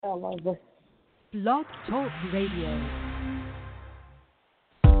love this. Blog Talk Radio.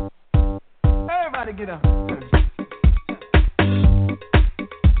 Everybody get up.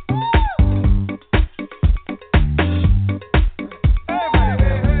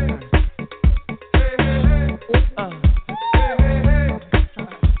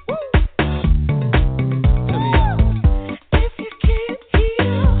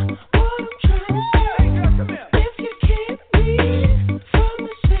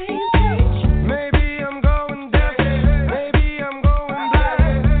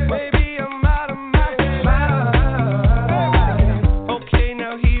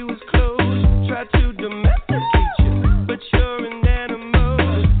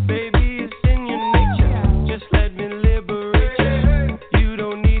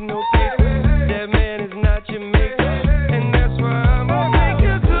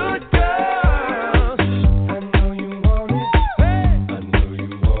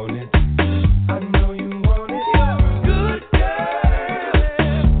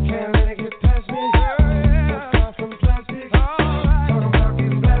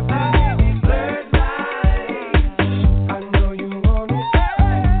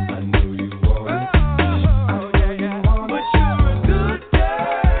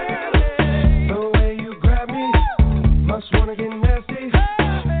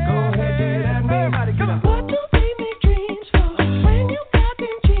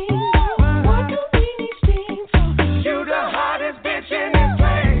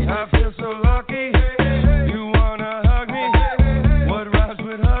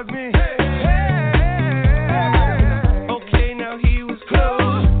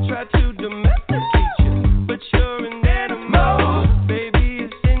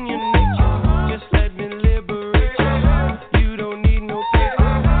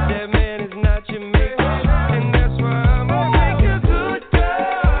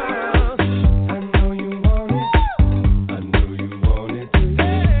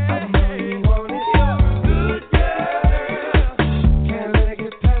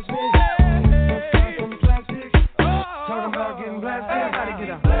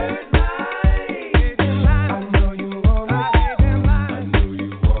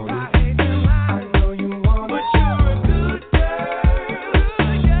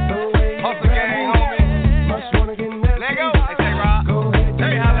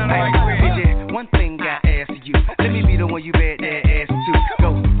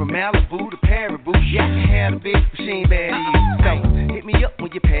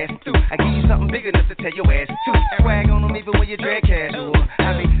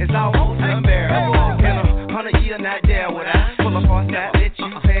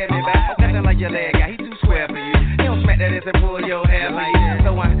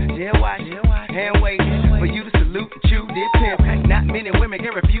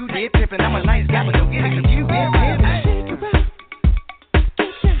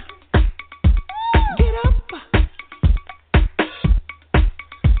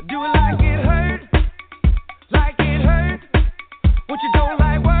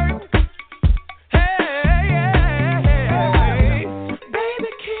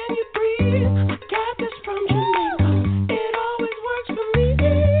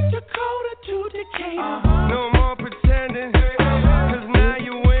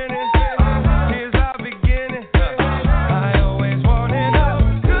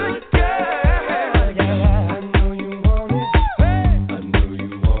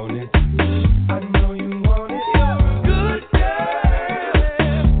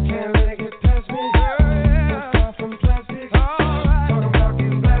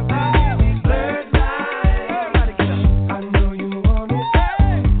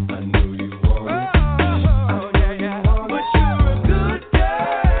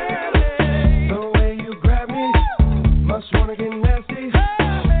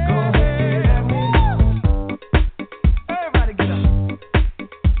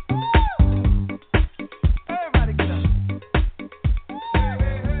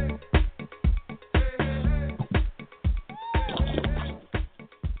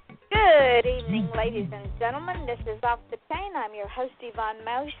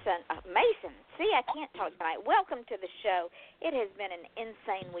 Mason. See, I can't talk tonight. Welcome to the show. It has been an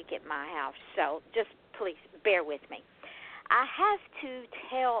insane week at my house, so just please bear with me. I have to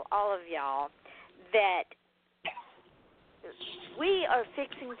tell all of y'all that we are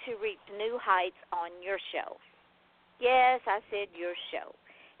fixing to reach new heights on your show. Yes, I said your show.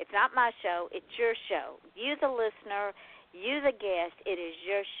 It's not my show. It's your show. You, the listener, you, the guest, it is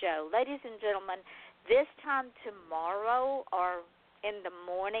your show. Ladies and gentlemen, this time tomorrow, or in the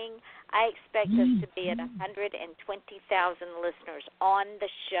morning. I expect us to be at 120,000 listeners on the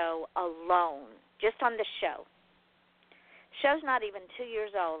show alone, just on the show. Show's not even 2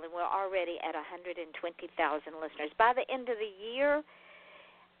 years old, and we're already at 120,000 listeners. By the end of the year,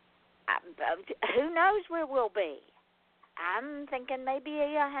 who knows where we'll be? I'm thinking maybe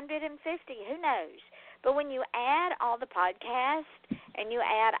 150. Who knows? But when you add all the podcasts and you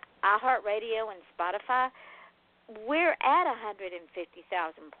add iHeartRadio and Spotify, we're at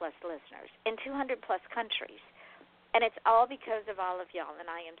 150,000-plus listeners in 200-plus countries. And it's all because of all of y'all, and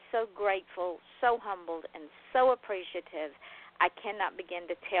I am so grateful, so humbled, and so appreciative. I cannot begin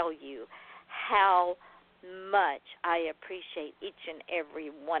to tell you how much I appreciate each and every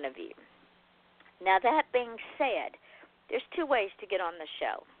one of you. Now, that being said, there's two ways to get on the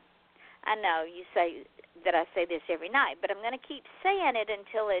show. I know you say that I say this every night, but I'm going to keep saying it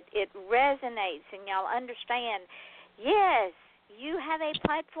until it resonates and y'all understand, yes, you have a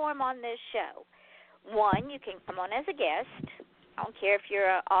platform on this show. One, you can come on as a guest. I don't care if you're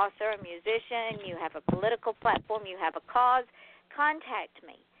an author, a musician, you have a political platform, you have a cause, contact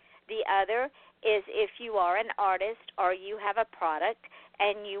me. The other is if you are an artist or you have a product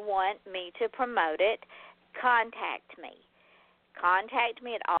and you want me to promote it, contact me. Contact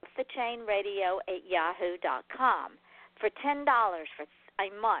me at offthechainradio@yahoo.com for $10 for a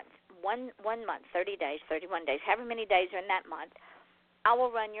month, one month, 30 days, 31 days, however many days are in that month. I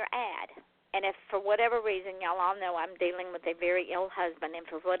will run your ad. And if for whatever reason, y'all all know I'm dealing with a very ill husband, and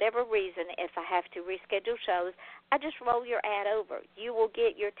for whatever reason, if I have to reschedule shows, I just roll your ad over. You will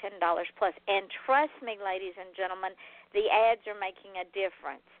get your $10 plus. And trust me, ladies and gentlemen, the ads are making a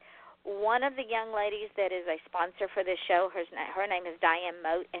difference. One of the young ladies that is a sponsor for this show, her name is Diane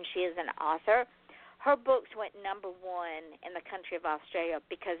Mote, and she is an author. Her books went #1 in the country of Australia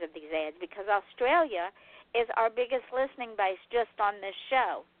because of these ads, because Australia is our biggest listening base just on this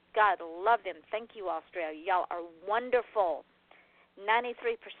show. God love them. Thank you, Australia. Y'all are wonderful.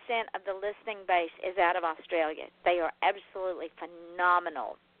 93% of the listening base is out of Australia. They are absolutely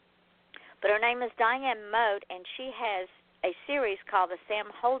phenomenal. But her name is Diane Mote, and she has a series called the Sam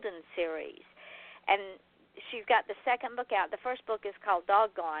Holden series. And she's got the second book out. The first book is called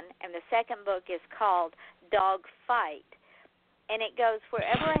Doggone, and the second book is called Dog Fight. And it goes,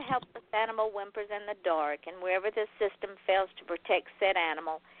 wherever a helpless animal whimpers in the dark and wherever the system fails to protect said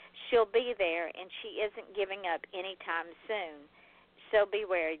animal, she'll be there, and she isn't giving up anytime soon. So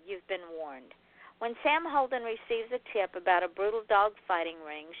beware, you've been warned. When Sam Holden receives a tip about a brutal dog fighting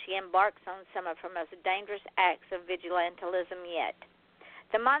ring, she embarks on some of her most dangerous acts of vigilantism yet.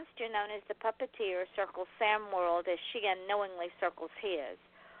 The monster known as the puppeteer circles Sam's world as she unknowingly circles his.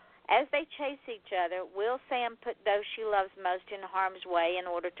 As they chase each other, will Sam put those she loves most in harm's way in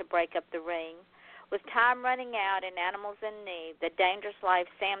order to break up the ring? With time running out and animals in need, the dangerous life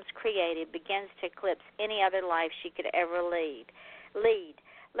Sam's created begins to eclipse any other life she could ever lead.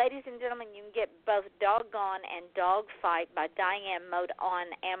 Ladies and gentlemen, you can get both Doggone and Dog Fight by Diane Mote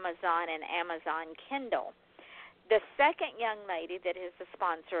on Amazon and Amazon Kindle. The second young lady that is a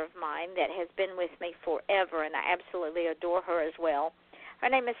sponsor of mine that has been with me forever, and I absolutely adore her as well, her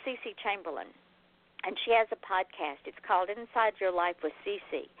name is Sassy Chamberlain, and she has a podcast. It's called Inside Your Life with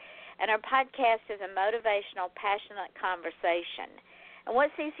Sassy. And her podcast is a motivational, passionate conversation. And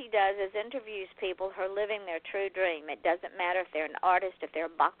what Sassy does is interviews people who are living their true dream. It doesn't matter if they're an artist, if they're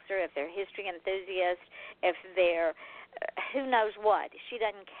a boxer, if they're a history enthusiast, if they're who knows what. She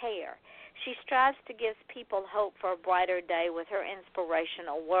doesn't care. She strives to give people hope for a brighter day with her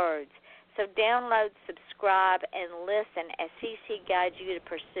inspirational words. So download, subscribe, and listen as Sassy guides you to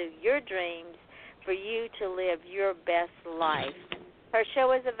pursue your dreams for you to live your best life. Her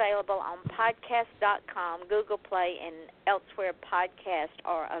show is available on podcast.com, Google Play, and elsewhere podcasts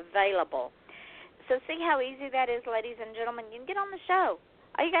are available. So see how easy that is, ladies and gentlemen. You can get on the show.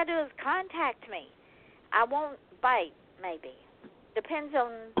 All you got to do is contact me. I won't bite, maybe. Depends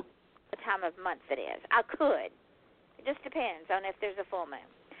on the time of month it is. I could. It just depends on if there's a full moon.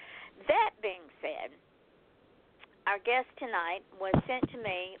 That being said, our guest tonight was sent to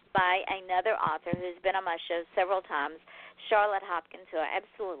me by another author who's been on my show several times, Charlotte Hopkins, who I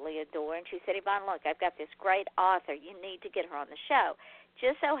absolutely adore. And she said, Yvonne, look, I've got this great author. You need to get her on the show.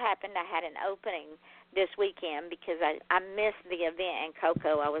 Just so happened I had an opening this weekend because I missed the event in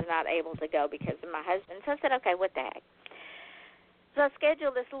Cocoa. I was not able to go because of my husband. So I said, okay, what the heck. So I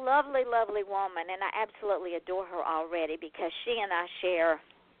scheduled this lovely, lovely woman, and I absolutely adore her already because she and I share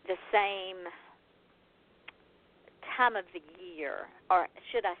the same time of the year, or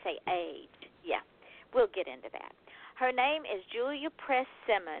should I say age? Yeah, we'll get into that. Her name is Julia Press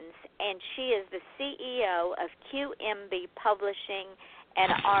Simmons, and she is the CEO of QMB Publishing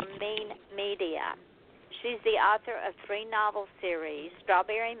and Amerime Media. She's the author of 3 novel series,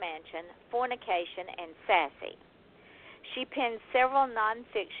 Strawberry Mansion, Fornication, and Sassy. She penned several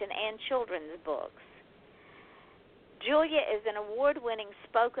nonfiction and children's books. Julia is an award-winning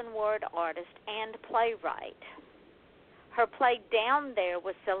spoken word artist and playwright. Her play Down There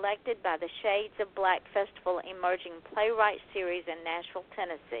was selected by the Shades of Black Festival Emerging Playwright Series in Nashville,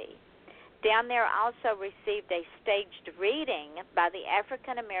 Tennessee. Down There also received a staged reading by the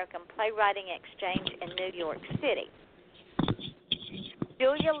African American Playwriting Exchange in New York City.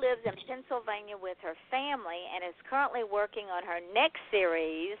 Julia lives in Pennsylvania with her family and is currently working on her next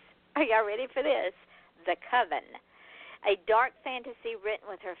series. Are y'all ready for this? The Coven, a dark fantasy written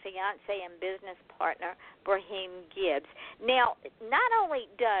with her fiance and business partner, Braheim Gibbs. Now, not only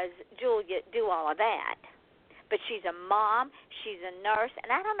does Julia do all of that, but she's a mom, she's a nurse,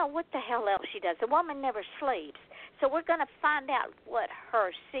 and I don't know what the hell else she does. The woman never sleeps. So we're going to find out what her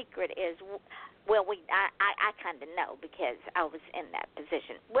secret is. Well, I kind of know because I was in that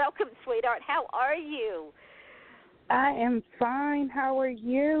position. Welcome, sweetheart. How are you? I am fine. How are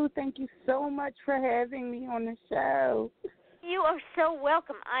you? Thank you so much for having me on the show. You are so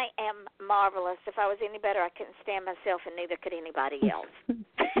welcome. I am marvelous. If I was any better, I couldn't stand myself, and neither could anybody else.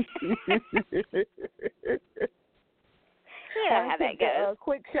 You know how that goes. A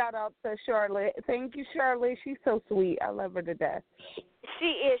quick shout-out to Charlotte. Thank you, Charlotte. She's so sweet. I love her to death. She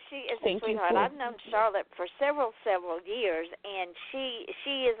is a sweetheart. I've known Charlotte for several years, and she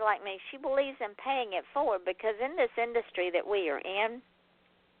is like me. She believes in paying it forward because in this industry that we are in,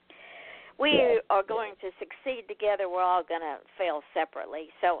 we are going to succeed together. We're all going to fail separately.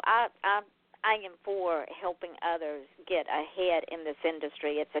 So I am for helping others get ahead in this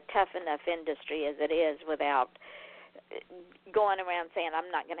industry. It's a tough enough industry as it is without going around saying I'm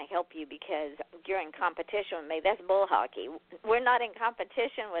not going to help you because you're in competition with me. That's bull hockey. We're not in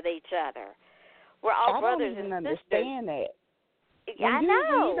competition with each other. We're all brothers and sisters. I don't even understand that. I know.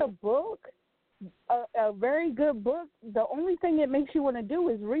 When you read a book, a very good book, the only thing it makes you want to do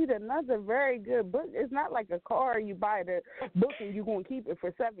is read another very good book. It's not like a car. You buy the book and you're going to keep it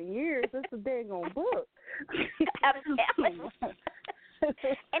for 7 years. It's a dang old book.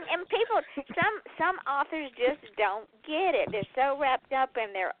 And people, some authors just don't get it. They're so wrapped up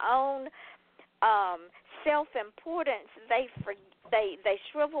in their own self-importance, they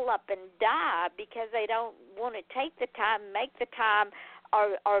shrivel up and die because they don't want to take the time, make the time,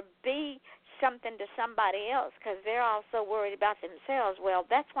 or be something to somebody else because they're also worried about themselves. Well,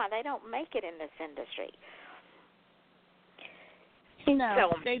 that's why they don't make it in this industry. No,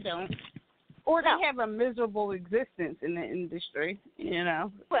 they don't. Or they have a miserable existence in the industry, you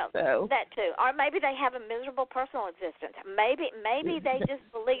know. Well, that too. Or maybe they have a miserable personal existence. Maybe they just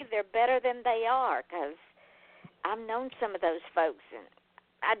believe they're better than they are because I've known some of those folks, and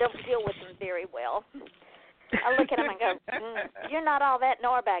I don't deal with them very well. I look at them and go, you're not all that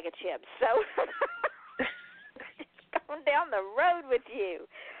nor a bag of chips. So just going down the road with you.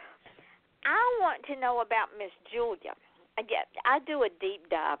 I want to know about Miss Julia. I do a deep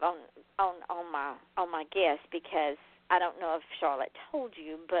dive on my guests because I don't know if Charlotte told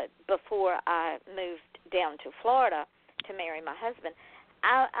you, but before I moved down to Florida to marry my husband,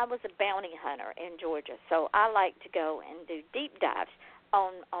 I was a bounty hunter in Georgia. So I like to go and do deep dives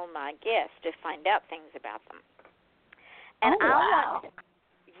on my guests to find out things about them. And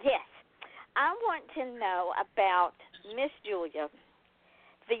I want to know about Miss Julia,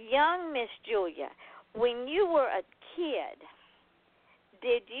 the young Miss Julia. When you were a kid,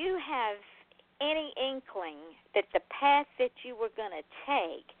 did you have any inkling that the path that you were going to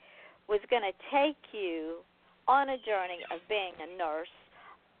take was going to take you on a journey of being a nurse,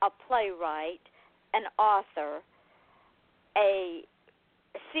 a playwright, an author, a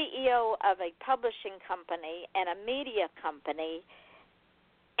CEO of a publishing company and a media company,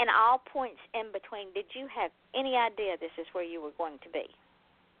 and all points in between? Did you have any idea this is where you were going to be?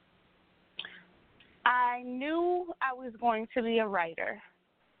 I knew I was going to be a writer.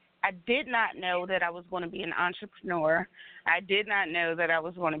 I did not know that I was going to be an entrepreneur. I did not know that I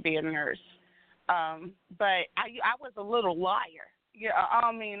was going to be a nurse. But I was a little liar. Yeah,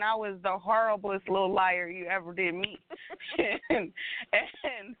 I mean, I was the horriblest little liar you ever did meet. and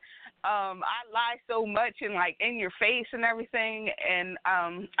I lie so much and, like, in your face and everything. And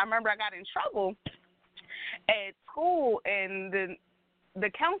I remember I got in trouble at school, and the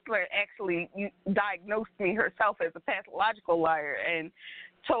counselor actually diagnosed me herself as a pathological liar and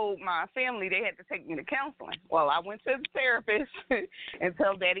told my family they had to take me to counseling. Well, I went to the therapist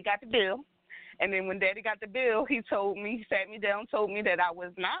until Daddy got the bill, And then when Daddy got the bill, he sat me down, told me that I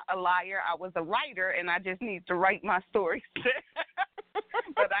was not a liar, I was a writer, and I just need to write my stories.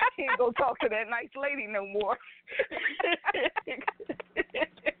 But I can't go talk to that nice lady no more.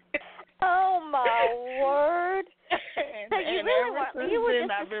 Oh, my word. So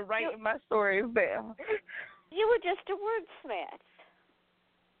I've been writing my stories down. You were just a wordsmith.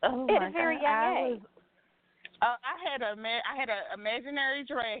 Oh, at a very young age. I had an imaginary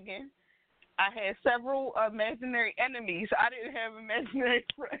dragon. I had several imaginary enemies. I didn't have imaginary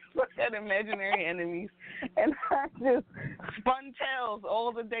friends. I had imaginary enemies. And I just spun tales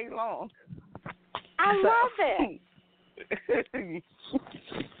all the day long. I love it.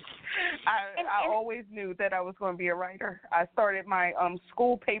 I always knew that I was going to be a writer. I started my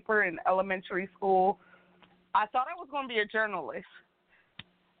school paper in elementary school. I thought I was going to be a journalist.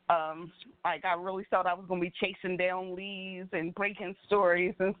 I really thought I was going to be chasing down leads and breaking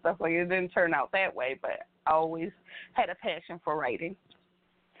stories and stuff like it. It didn't turn out that way, but I always had a passion for writing.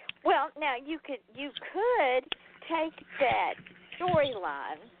 Well, now you could take that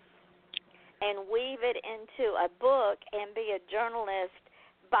storyline and weave it into a book and be a journalist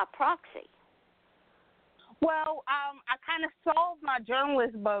by proxy. Well, I kind of solved my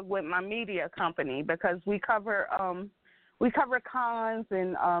journalist bug with my media company because we cover cons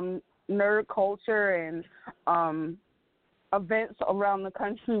and nerd culture and events around the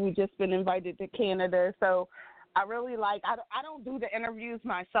country. We've just been invited to Canada, so I really I don't do the interviews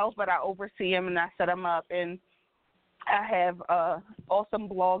myself, but I oversee them and I set them up, and I have awesome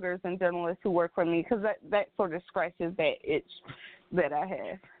bloggers and journalists who work for me because that sort of scratches that itch that I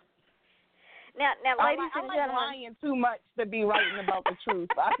have. Now, ladies and gentlemen, I'm lying too much to be writing about the truth.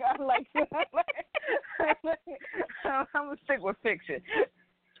 I'm gonna stick with fiction.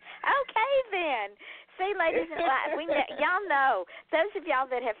 Okay, then. See, ladies and gentlemen, y'all know, those of y'all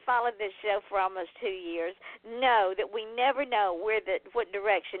that have followed this show for almost 2 years know that we never know what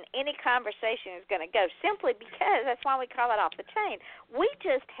direction any conversation is going to go, simply because that's why we call it Off the Chain. We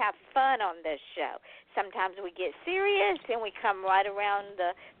just have fun on this show. Sometimes we get serious, and we come right around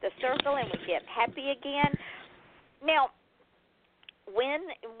the circle, and we get happy again. Now, when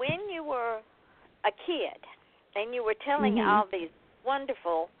you were a kid and you were telling all these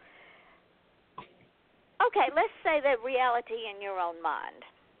wonderful, okay, let's say that reality in your own mind.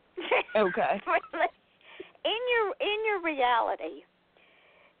 Okay. In your reality,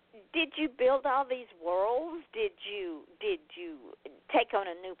 did you build all these worlds? Did you take on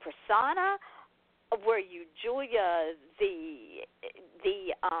a new persona? Were you Julia, the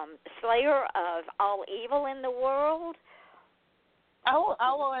slayer of all evil in the world?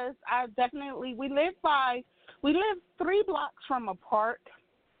 We lived 3 blocks from a park,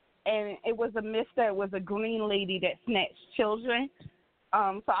 and it was a myth that it was a green lady that snatched children.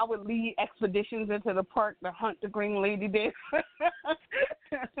 So I would lead expeditions into the park to hunt the green lady there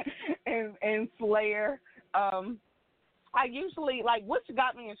and slay her. I usually, what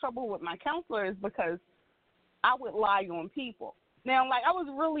got me in trouble with my counselor is because I would lie on people. Now, I was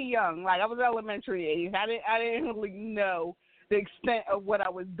really young. I was elementary age. I didn't really know the extent of what I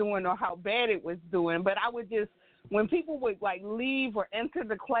was doing or how bad it was doing. But I would just, when people would, leave or enter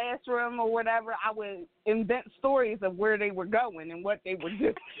the classroom or whatever, I would invent stories of where they were going and what they were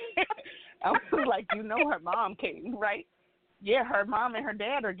doing. I was like, her mom came, right? Yeah, her mom and her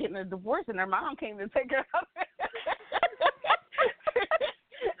dad are getting a divorce, and her mom came to take her out.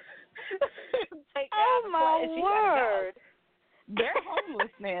 Oh, my word. They're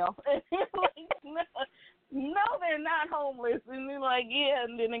homeless now. No, they're not homeless. And they're like, yeah,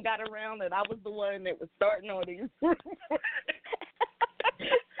 and then it got around that I was the one that was starting all these. About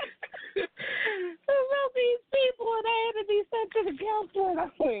these people, and I had to be sent to the counselor. And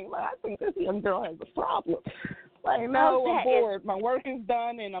I think this young girl has a problem. No, I'm bored. My work is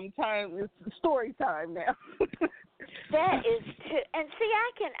done, and I'm tired. It's story time now. That is too, and see,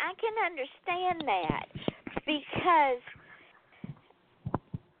 I can understand that because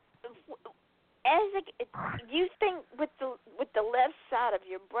you think with the left side of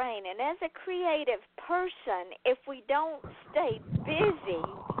your brain, and as a creative person, if we don't stay busy,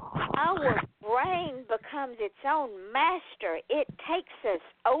 our brain becomes its own master. It takes us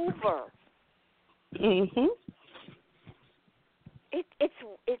over. Mhm.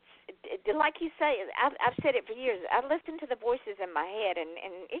 It's like you say. I've said it for years. I listen to the voices in my head, and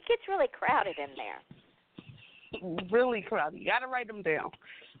it gets really crowded in there. Really crowded. You got to write them down.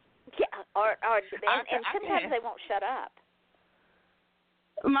 Yeah, and sometimes they won't shut up.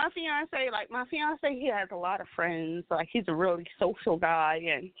 My fiance, he has a lot of friends. He's a really social guy,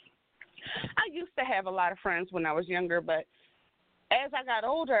 and I used to have a lot of friends when I was younger, but as I got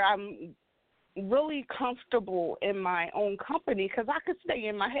older, I'm really comfortable in my own company because I could stay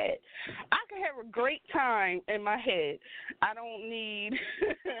in my head. I could have a great time in my head. I don't need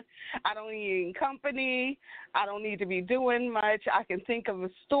I don't need any company. I don't need to be doing much. I can think of a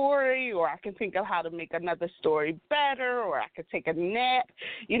story, or I can think of how to make another story better, or I could take a nap.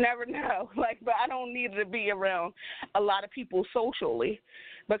 You never know. But I don't need to be around a lot of people socially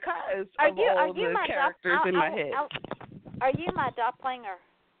because of all the characters in my head. Are you my doppelganger?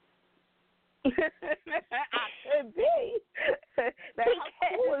 I could be. How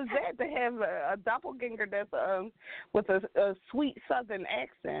cool is that to have a doppelganger that's with a sweet Southern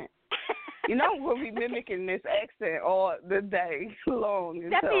accent? You know, we'll be mimicking this accent all the day long.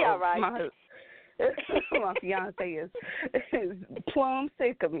 That'd be all right. My fiance is plumb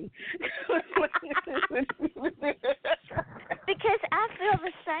sick of me. Because I feel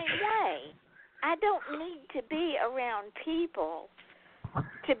the same way. I don't need to be around people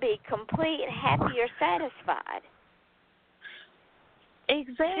to be complete, happy, or satisfied.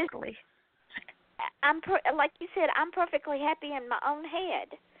 Exactly. Like you said, I'm perfectly happy in my own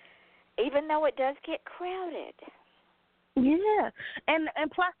head, even though it does get crowded. Yeah,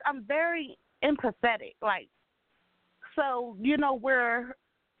 and plus I'm very empathetic. So where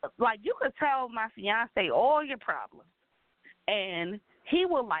you could tell my fiance all your problems, and he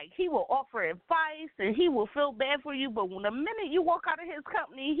will offer advice and he will feel bad for you, but when the minute you walk out of his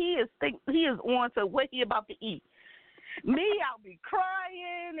company, he is on to what he about to eat. Me, I'll be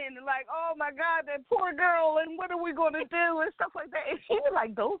crying and oh my God, that poor girl, and what are we going to do and stuff like that. And he was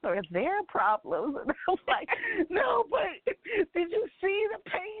like, those are their problems. And I was like, no, but did you see the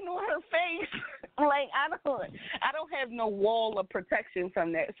pain on her face? I don't have no wall of protection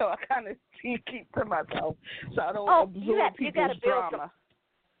from that, so I kind of keep to myself, so I don't absorb people's drama.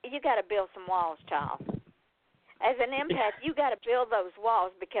 You got to build some walls, child. As an empath, you got to build those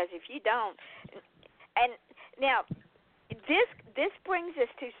walls, because if you don't, and now this brings us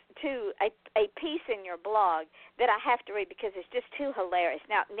to a piece in your blog that I have to read because it's just too hilarious.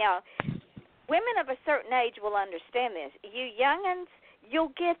 Now, women of a certain age will understand this. You youngins,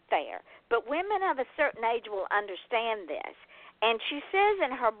 you'll get there, but women of a certain age will understand this. And she says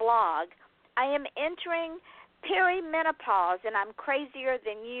in her blog, I am entering perimenopause and I'm crazier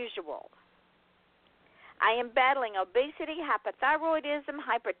than usual. I am battling obesity, hypothyroidism,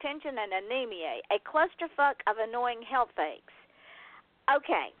 hypertension, and anemia, a clusterfuck of annoying health aches.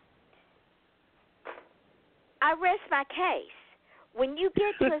 Okay. I rest my case. When you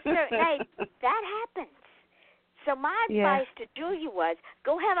get to a certain age, that happens. So my advice to Julia was,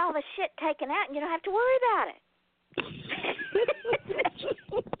 go have all the shit taken out and you don't have to worry about it.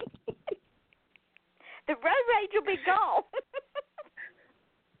 The road rage will be gone.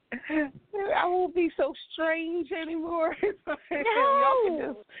 I won't be so strange anymore. No. Y'all can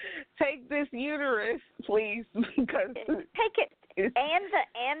just take this uterus, please, because take it and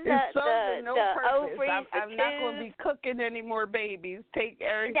the ovaries. I'm not going to be cooking any more babies. Take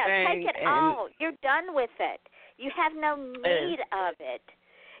everything. No, take it all. You're done with it. You have no need of it.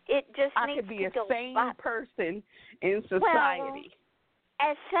 It just needs to go. I could be a sane person in society.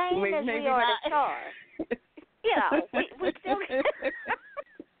 Well, as sane as we already are. We still.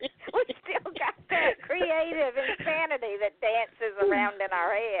 We still got that creative insanity that dances around in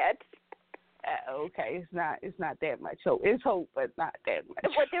our head. Okay, it's not that much hope. It's hope, but not that much.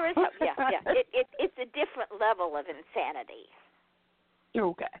 Well, there is hope. Yeah. It's a different level of insanity.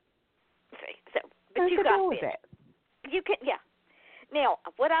 Okay. But you got this. That. You can, yeah. Now,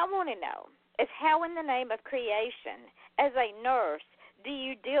 what I want to know is how, in the name of creation, as a nurse, do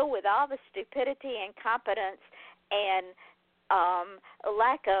you deal with all the stupidity, incompetence, and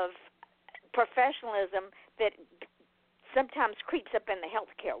lack of professionalism that sometimes creeps up in the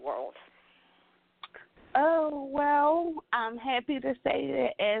healthcare world? Oh, well, I'm happy to say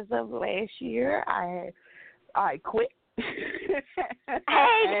that as of last year, I quit.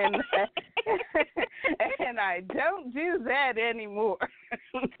 and I don't do that anymore.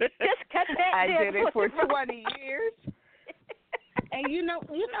 Just cut that. I did it for 20 years. And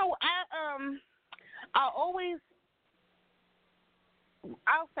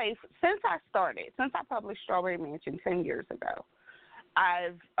I'll say since I published Strawberry Mansion 10 years ago,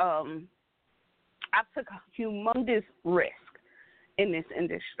 I've took a humongous risk in this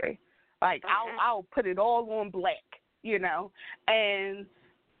industry. I'll put it all on black, and I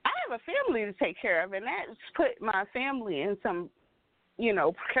have a family to take care of, and that's put my family in some,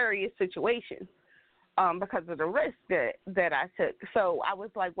 precarious situation because of the risk that I took. So I was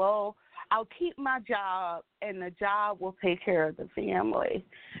like, well, I'll keep my job, and the job will take care of the family,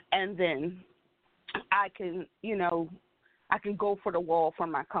 and then I can go for the wall for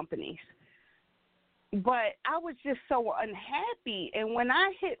my companies. But I was just so unhappy. And when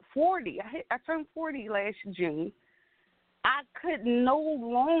I hit 40, I turned 40 last June, I could no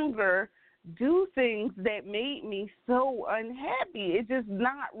longer do things that made me so unhappy. It's just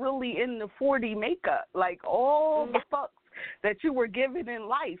not really in the 40 makeup. Like all the fucks that you were given in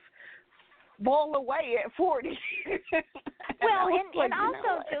life fall away at 40. Well, and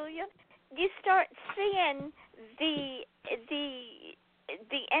also, Julia, you start seeing the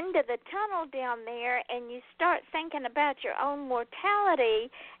end of the tunnel down there, and you start thinking about your own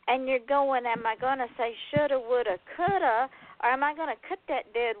mortality, and you're going, am I going to say shoulda, woulda, coulda, or am I going to cut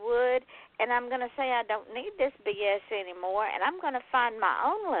that dead wood, and I'm going to say I don't need this BS anymore, and I'm going to find my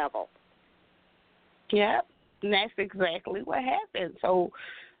own level. Yep, and that's exactly what happened. So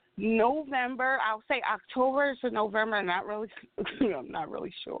November, I'll say October to November. I'm not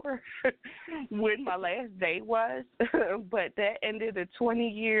really sure when my last day was, but that ended a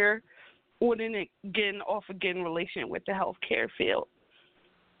 20-year on and again, off again relation with the healthcare field,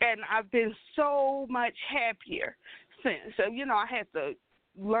 and I've been so much happier since. So I had to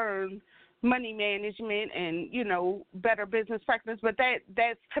learn money management and better business practice, but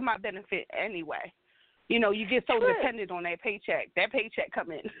that's to my benefit anyway. You get so dependent on that paycheck. That paycheck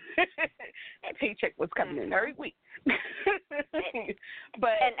come in. That paycheck was coming in every week. But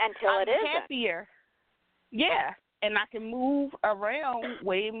until I'm it isn't. happier. Yeah, and I can move around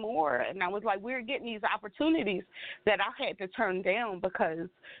way more. And I was like, we're getting these opportunities that I had to turn down because,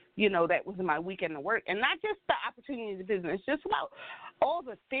 that was my weekend of work. And not just the opportunity in the business, just about all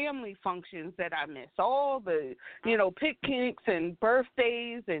the family functions that I miss, all the, picnics and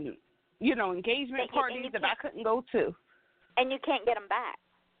birthdays and, engagement parties that I couldn't go to. And you can't get them back.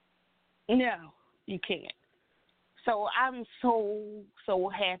 No, you can't. So I'm so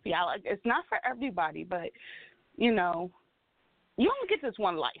happy. It's not for everybody, but, you only get this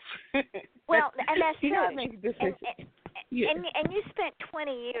one life. Well, and that's true. You gotta make a decision. And you spent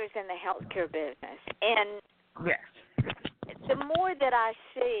 20 years in the healthcare business. And yes. The more that I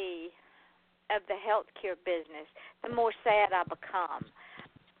see of the healthcare business, the more sad I become.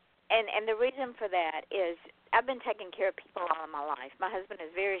 And the reason for that is I've been taking care of people all of my life. My husband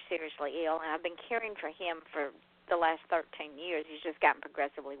is very seriously ill, and I've been caring for him for the last 13 years. He's just gotten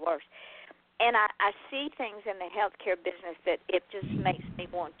progressively worse. And I see things in the healthcare business that it just makes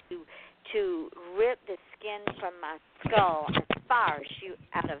me want to rip the skin from my skull and fire shoot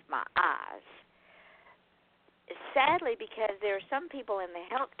out of my eyes. Sadly, because there are some people in the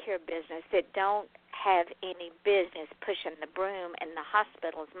healthcare business that don't have any business pushing the broom in the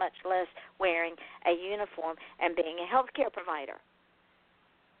hospitals, much less wearing a uniform and being a healthcare provider.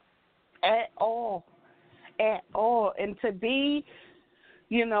 At all. And to be,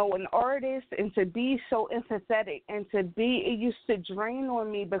 an artist and to be so empathetic and it used to drain on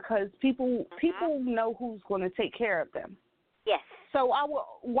me because people know who's going to take care of them. Yes. So I will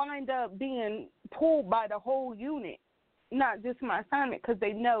wind up being pulled by the whole unit, not just my assignment, because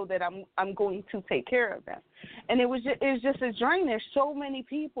they know that I'm going to take care of them. And it was just a drain. There's so many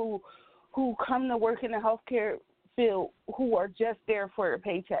people who come to work in the healthcare field who are just there for a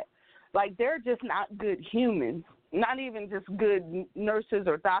paycheck. Like, they're just not good humans, not even just good nurses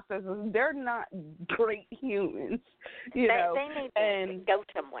or doctors. They're not great humans, They need to go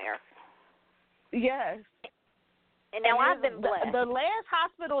somewhere. Yes. And now I've been blessed. The last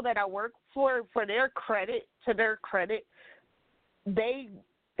hospital that I worked for their credit, they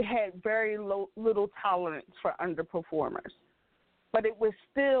had very little tolerance for underperformers. But it was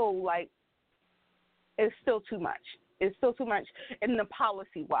still it's still too much. It's still too much in the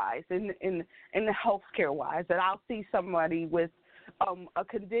policy-wise, in the healthcare-wise, that I'll see somebody with a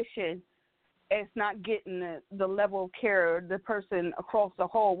condition it's not getting the level of care the person across the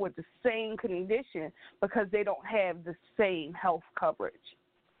hall with the same condition because they don't have the same health coverage.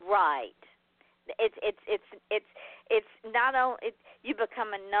 Right. It's not only you become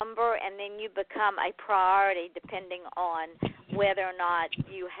a number and then you become a priority depending on whether or not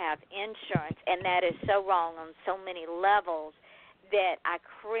you have insurance, and that is so wrong on so many levels that I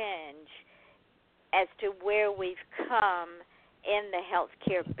cringe as to where we've come in the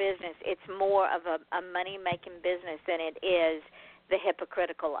healthcare business. It's more of a money-making business than it is the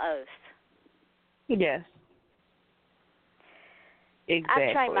hypocritical oath. Yes. Exactly.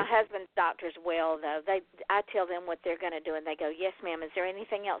 I train my husband's doctors well, though. I tell them what they're going to do, and they go, yes, ma'am, is there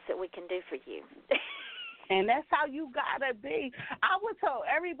anything else that we can do for you? And that's how you got to be. I would tell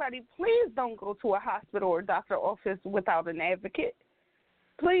everybody, please don't go to a hospital or doctor office without an advocate.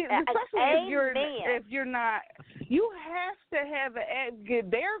 Please, especially if you're not, you have to have an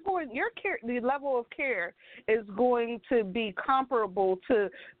advocate. The level of care is going to be comparable to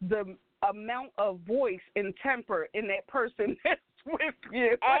the amount of voice and temper in that person that's with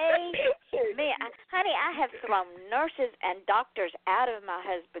you. Man, honey, I have thrown nurses and doctors out of my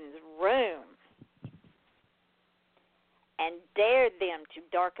husband's room and dared them to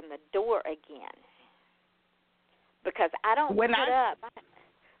darken the door again because I don't put up.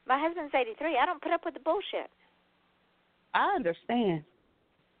 My husband's 83. I don't put up with the bullshit. I understand.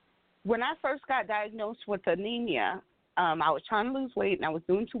 When I first got diagnosed with anemia, I was trying to lose weight, and I was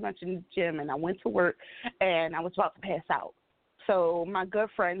doing too much in the gym, and I went to work, and I was about to pass out. So my good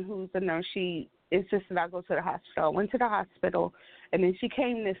friend, who's a nurse, she insisted I go to the hospital. I went to the hospital, and then she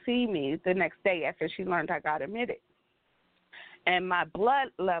came to see me the next day after she learned I got admitted. And my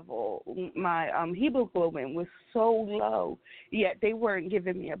blood level, my hemoglobin was so low, yet they weren't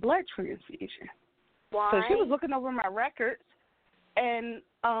giving me a blood transfusion. Why? So she was looking over my records, and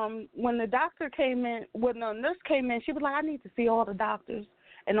when the doctor came in, when the nurse came in, she was like, I need to see all the doctors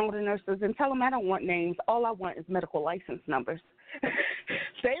and all the nurses and tell them I don't want names. All I want is medical license numbers.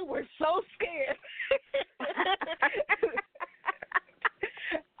 They were so scared.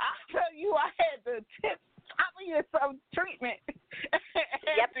 I'll tell you, I had to tip some treatment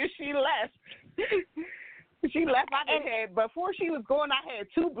after she left. She left. Before she was going, I had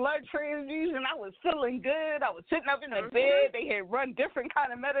 2 blood transfusions. I was feeling good. I was sitting up in the bed. They had run different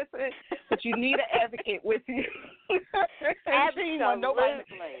kind of medicine, but you need an advocate with you.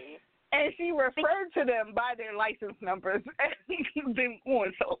 Absolutely. And she referred to them by their license numbers.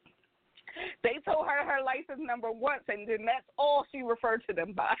 So they told her license number once, and then that's all she referred to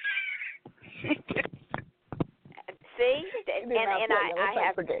them by. See, and I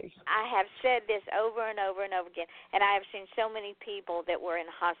have said this over and over and over again, and I have seen so many people that were in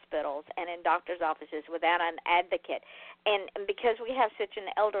hospitals and in doctors' offices without an advocate, and because we have such an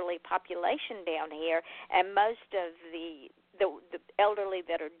elderly population down here, and most of the elderly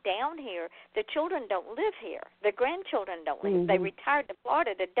that are down here, the children don't live here. The grandchildren don't live. They retired to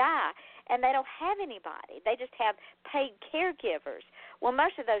Florida to die, and they don't have anybody. They just have paid caregivers. Well,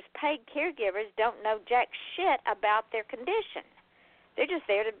 most of those paid caregivers don't know jack shit about their condition. They're just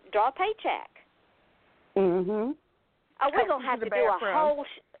there to draw a paycheck. Oh, we're going to have to do a whole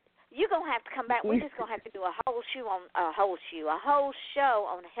you're going to have to come back. We're just going to have to do a whole show on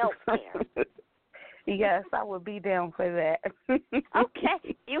health care. Yes, I would be down for that.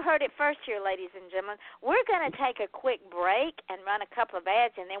 Okay. You heard it first here, ladies and gentlemen. We're going to take a quick break and run a couple of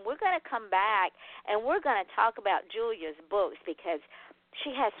ads, and then we're going to come back, and we're going to talk about Julia's books because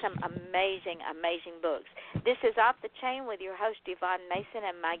she has some amazing, amazing books. This is Off the Chain with your host, Yvonne Mason,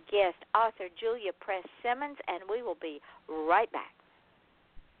 and my guest, author Julia Press Simmons, and we will be right back.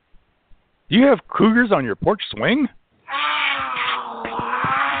 Do you have cougars on your porch swing?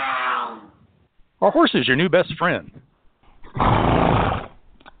 Are horses your new best friend?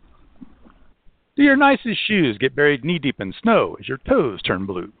 Do your nicest shoes get buried knee-deep in snow as your toes turn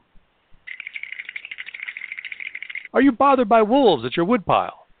blue? Are you bothered by wolves at your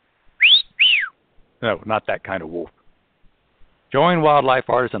woodpile? No, not that kind of wolf. Join wildlife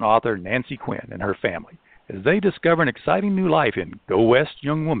artist and author Nancy Quinn and her family as they discover an exciting new life in Go West,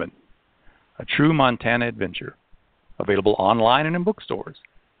 Young Woman, a true Montana adventure. Available online and in bookstores.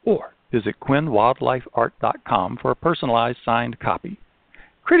 Or visit QuinnWildlifeArt.com for a personalized signed copy.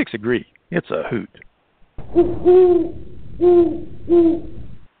 Critics agree, it's a hoot.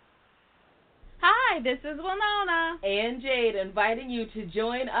 Hi, this is Winona and Jade inviting you to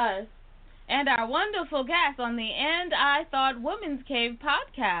join us and our wonderful guests on the And I Thought Women's Cave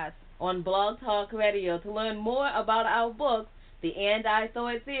podcast on Blog Talk Radio to learn more about our books, the And I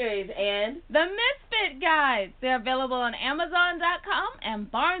Thought series, and the Misfit Guides. They're available on Amazon.com and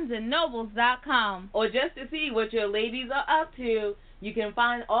BarnesandNobles.com. Or just to see what your ladies are up to, you can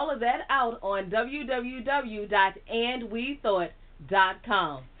find all of that out on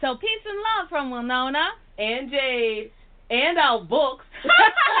www.andwethought.com. So peace and love from Winona and Jade and our books.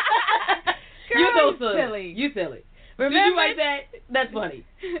 You're so silly. You silly. Remember, did you write that? That's funny.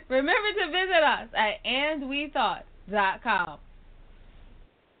 Remember to visit us at andwethought.com.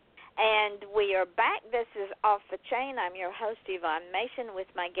 And we are back. This is Off the Chain. I'm your host, Yvonne Mason, with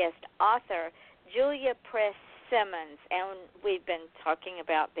my guest author, Julia Press Simmons. And we've been talking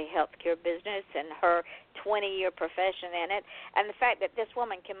about the healthcare business and her 20-year profession in it, and the fact that this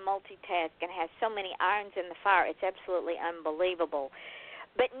woman can multitask and has so many irons in the fire. It's absolutely unbelievable.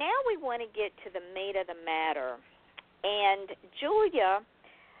 But now we want to get to the meat of the matter. And Julia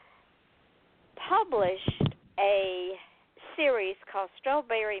published a series called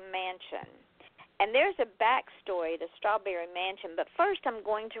Strawberry Mansion, And there's a backstory to Strawberry Mansion, but first I'm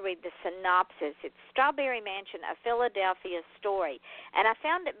going to read the synopsis. It's Strawberry Mansion, a Philadelphia story, and I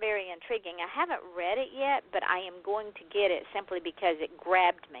found it very intriguing. I haven't read it yet, but I am going to get it simply because it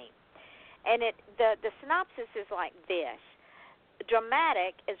grabbed me. And the synopsis is like this.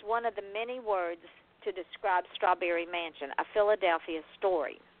 Dramatic is one of the many words to describe Strawberry Mansion, a Philadelphia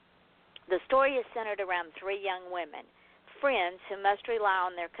story. The story is centered around three young women, friends who must rely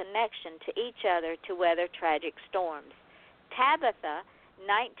on their connection to each other to weather tragic storms. Tabitha,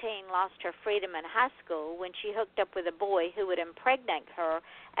 19, lost her freedom in high school when she hooked up with a boy who would impregnate her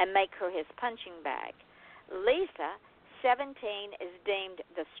and make her his punching bag. Lisa, 17, is deemed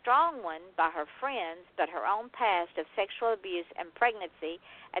the strong one by her friends, but her own past of sexual abuse and pregnancy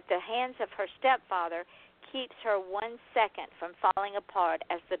at the hands of her stepfather keeps her 1 second from falling apart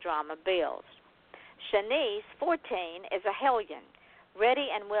as the drama builds. Shanice, 14, is a hellion, ready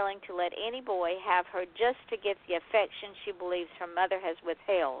and willing to let any boy have her just to get the affection she believes her mother has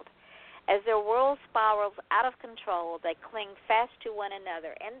withheld. As their world spirals out of control, they cling fast to one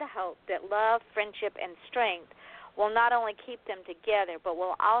another in the hope that love, friendship, and strength will not only keep them together, but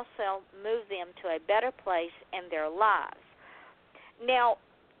will also move them to a better place in their lives. Now,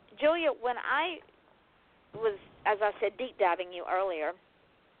 Julia, when I was, as I said, deep diving you earlier,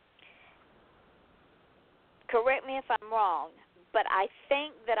 correct me if I'm wrong, but I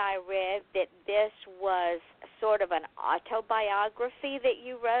think that I read that this was sort of an autobiography that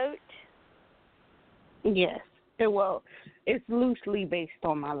you wrote. Yes, it's loosely based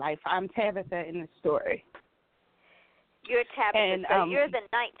on my life. I'm Tabitha in the story. You're Tabitha, and, so you're the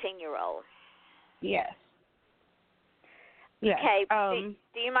 19-year-old. Yes. Yes. Okay,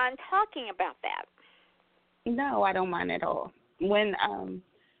 do you mind talking about that? No, I don't mind at all. When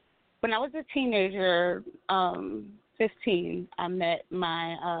I was a teenager, 15, I met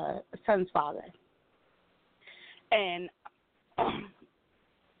my son's father. And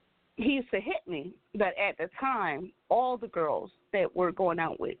he used to hit me, but at the time, all the girls that were going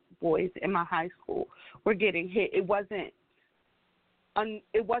out with boys in my high school were getting hit. It wasn't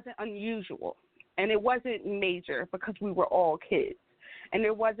unusual, and it wasn't major because we were all kids. And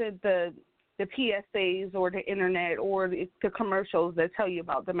there wasn't the PSAs or the internet or the commercials that tell you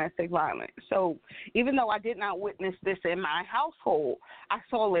about domestic violence. So even though I did not witness this in my household, I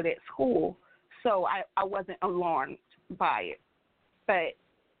saw it at school, so I wasn't alarmed by it. But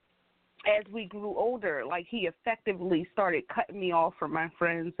as we grew older, like, he effectively started cutting me off from my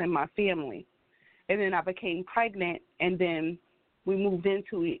friends and my family. And then I became pregnant, and then we moved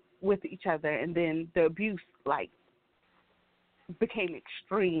into it with each other, and then the abuse, like, became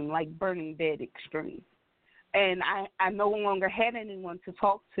extreme, like Burning Dead extreme. And I no longer had anyone to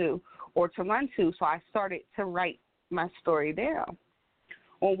talk to or to run to, so I started to write my story down.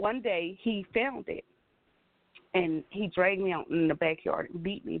 On one day, he found it, and he dragged me out in the backyard and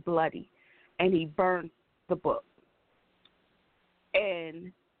beat me bloody, and he burned the book.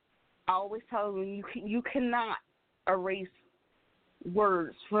 And I always tell him, you cannot erase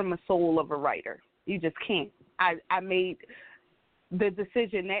words from the soul of a writer. You just can't. I made the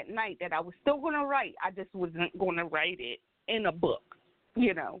decision that night that I was still going to write. I just wasn't going to write it in a book,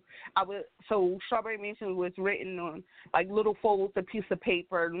 you know. So Strawberry Mansion was written on, like, little folds of piece of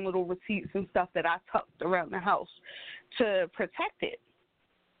paper and little receipts and stuff that I tucked around the house to protect it.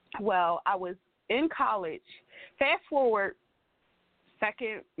 Well, I was in college. Fast forward,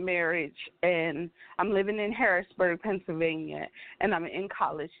 second marriage, and I'm living in Harrisburg, Pennsylvania, and I'm in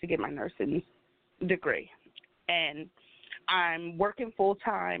college to get my nursing degree. And I'm working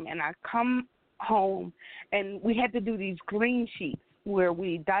full-time, and I come home, and we had to do these green sheets where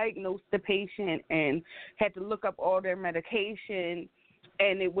we diagnosed the patient and had to look up all their medication,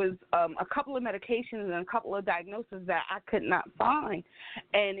 and it was a couple of medications and a couple of diagnoses that I could not find,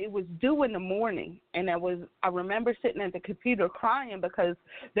 and it was due in the morning, and I remember sitting at the computer crying because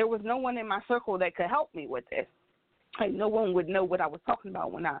there was no one in my circle that could help me with this. Like, no one would know what I was talking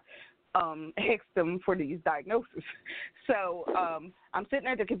about when I asked them for these diagnoses. So I'm sitting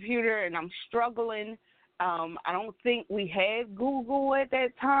at the computer and I'm struggling. I don't think we had Google at that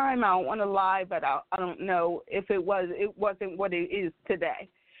time. I don't want to lie, but I don't know if it wasn't what it is today.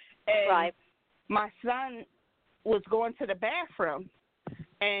 And right. My son was going to the bathroom,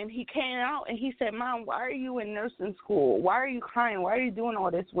 and he came out and he said, "Mom, why are you in nursing school? Why are you crying? Why are you doing all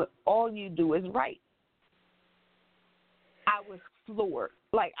this when all you do is write?" I was floored.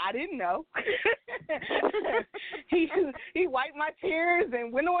 Like, I didn't know. He wiped my tears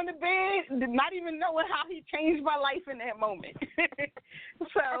and went on the bed, not even knowing how he changed my life in that moment.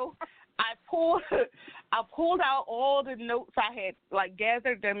 So I pulled out all the notes I had, like,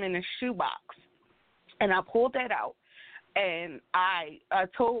 gathered them in a shoebox, And I pulled that out, and I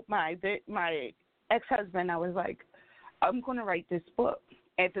told my ex-husband, I was like, I'm going to write this book.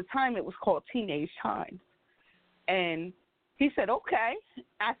 At the time, it was called Teenage Times. And he said, okay.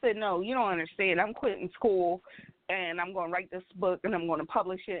 I said, no, you don't understand. I'm quitting school, and I'm going to write this book, and I'm going to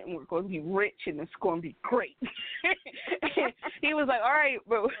publish it, and we're going to be rich, and it's going to be great. He was like, all right.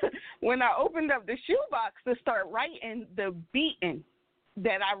 But when I opened up the shoebox to start writing, the beating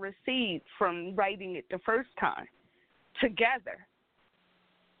that I received from writing it the first time together,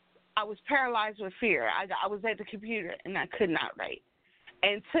 I was paralyzed with fear. I was at the computer, and I could not write.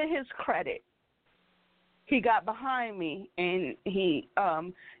 And to his credit, he got behind me, and he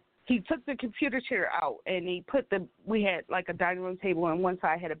took the computer chair out, and we had like a dining room table, and one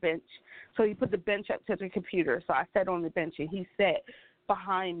side had a bench. So he put the bench up to the computer. So I sat on the bench, and he sat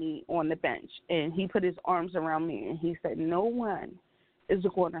behind me on the bench, and he put his arms around me, and he said, no one is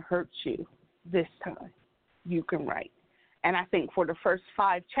going to hurt you this time. You can write. And I think for the first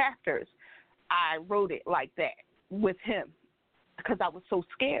 5 chapters, I wrote it like that with him because I was so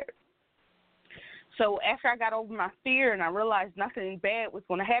scared. So after I got over my fear and I realized nothing bad was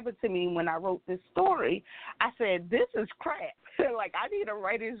going to happen to me when I wrote this story, I said, this is crap. Like, I need a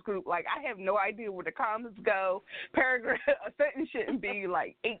writer's group. Like, I have no idea where the commas go. A sentence shouldn't be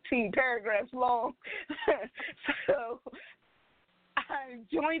like 18 paragraphs long. So I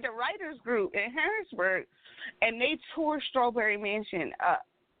joined a writer's group in Harrisburg, and they tore Strawberry Mansion up.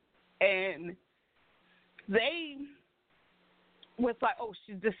 And they was like, oh,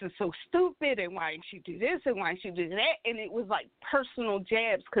 this is so stupid, and why didn't she do this, and why didn't she do that? And it was like personal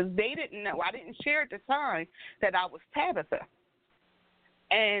jabs because they didn't know. I didn't share at the time that I was Tabitha.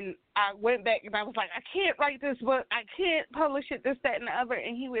 And I went back, and I was like, I can't write this book. I can't publish it, this, that, and the other.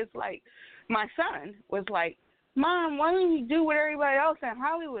 And he was like, my son was like, Mom, why don't you do what everybody else in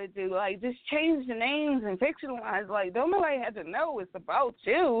Hollywood do? Like, just change the names and fictionalize. Like, don't nobody have to know it's about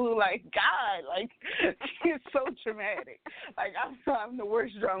you. Like, God, like, it's so traumatic. Like, I'm the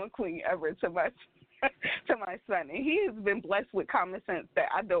worst drama queen ever to my son. And he has been blessed with common sense that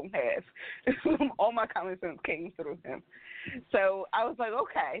I don't have. All my common sense came through him. So I was like,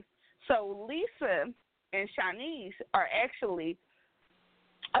 okay. So Lisa and Shanice are actually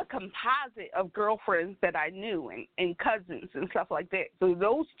a composite of girlfriends that I knew and cousins and stuff like that. So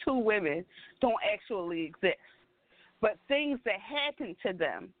those 2 women don't actually exist. But things that happened to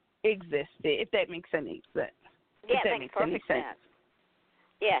them existed, if that makes any sense. Yeah, it makes perfect sense.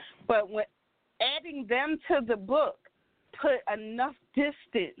 Yes. But when adding them to the book put enough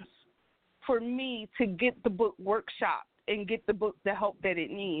distance for me to get the book workshopped and get the book the help that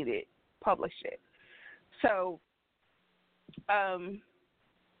it needed, publish it. So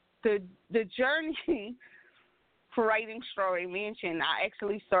the journey for writing Strawberry Mansion, I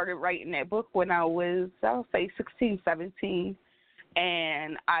actually started writing that book when I was, I'll say, 16, 17,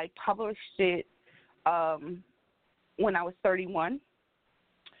 and I published it when I was 31.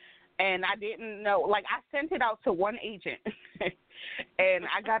 And I didn't know, like, I sent it out to one agent, and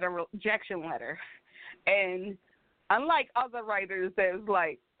I got a rejection letter. And unlike other writers that was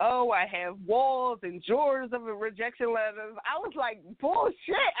like, oh, I have walls and drawers of rejection letters, I was like, bullshit,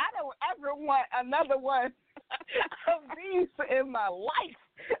 I don't ever want another one of these in my life.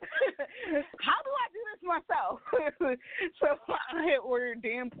 How do I do this myself? So I had ordered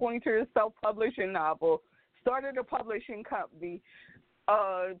Dan Pointer's self-publishing novel, started a publishing company,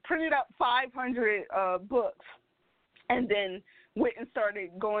 printed up 500 books, and then went and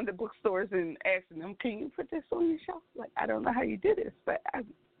started going to bookstores and asking them, can you put this on your shelf? Like, I don't know how you did this, but I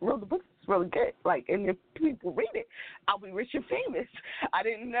wrote the book. It's really good. like, and if people read it, I'll be rich and famous. I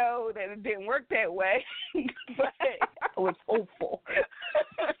didn't know that it didn't work that way, but I was hopeful.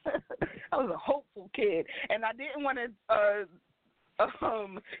 I was a hopeful kid, and I didn't want to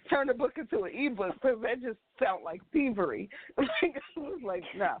turn the book into an ebook because that just felt like thievery. Like, I was like,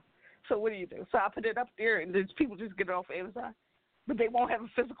 no. So what do you do? So I put it up there, and then people just get it off Amazon, but they won't have a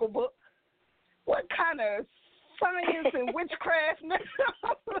physical book. What kind of science and witchcraft?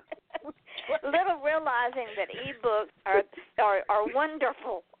 Little realizing that ebooks are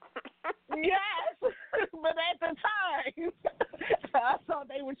wonderful. Yes, but at the time, I thought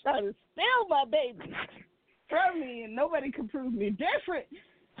they were trying to steal my baby from me, and nobody could prove me different.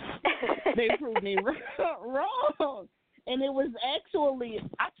 They proved me wrong. And it was actually,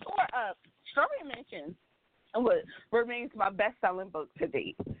 I tore up Strawberry Mansion, what remains my best-selling book to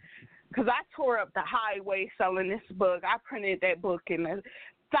date. Because I tore up the highway selling this book. I printed that book in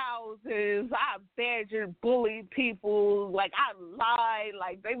thousands. I badgered, bullied people. Like, I lied.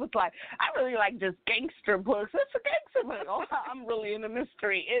 Like, they was like, I really like just gangster books. It's a gangster book. Oh, I'm really in a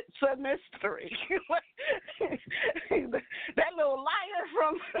mystery. It's a mystery. That little liar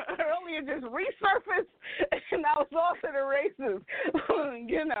from earlier just resurfaced, and I was off to the races.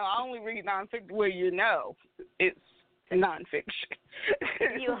 You know, I only read nonfiction where you know it's nonfiction.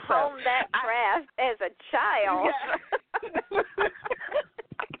 You honed that craft as a child. Yeah.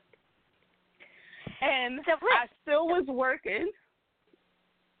 And I still was working,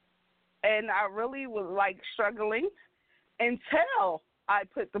 and I really was, like, struggling until I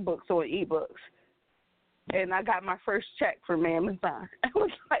put the books on ebooks. And I got my first check from Amazon. I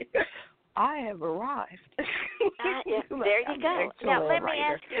was like, I have arrived. There you go. Now, let me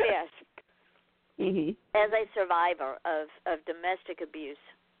ask you this. Mm-hmm. As a survivor of domestic abuse,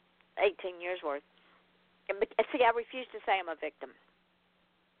 18 years worth, see, I refuse to say I'm a victim.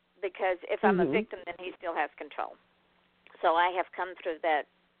 Because if I'm a victim, then he still has control. So I have come through that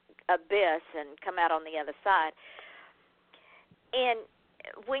abyss and come out on the other side. And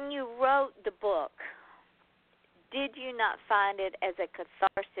when you wrote the book, did you not find it as a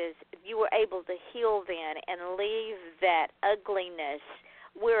catharsis? You were able to heal then and leave that ugliness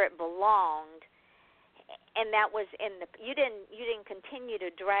where it belonged, and that was in the. You didn't continue to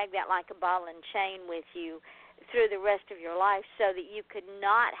drag that like a ball and chain with you through the rest of your life, so that you could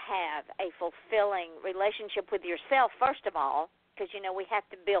not have a fulfilling relationship with yourself, first of all, because, you know, we have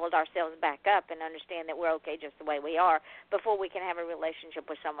to build ourselves back up and understand that we're okay just the way we are before we can have a relationship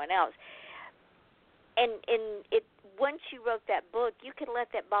with someone else. And once you wrote that book, you could let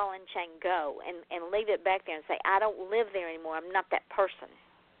that ball and chain go and leave it back there and say, I don't live there anymore. I'm not that person.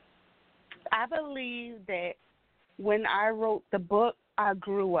 I believe that when I wrote the book, I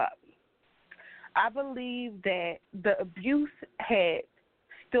grew up. I believe that the abuse had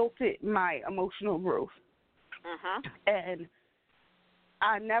stilted my emotional growth. And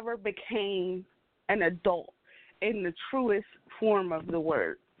I never became an adult in the truest form of the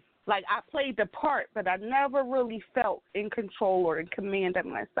word. Like, I played the part, but I never really felt in control or in command of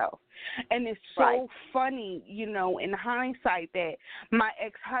myself. And it's so funny, you know, in hindsight, that my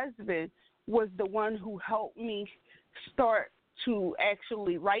ex-husband was the one who helped me start to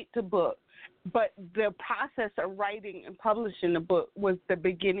actually write the book. But the process of writing and publishing the book was the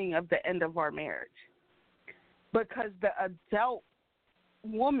beginning of the end of our marriage. Because the adult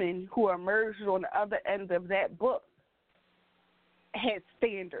woman who emerged on the other end of that book had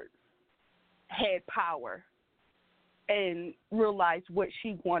standards, had power, and realized what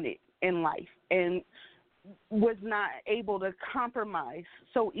she wanted in life, and was not able to compromise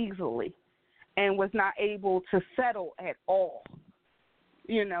so easily, and was not able to settle at all.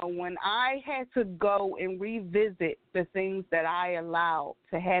 You know, when I had to go and revisit the things that I allowed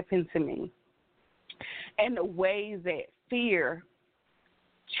to happen to me, and the ways that fear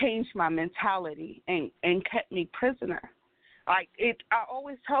changed my mentality and kept me prisoner. Like, I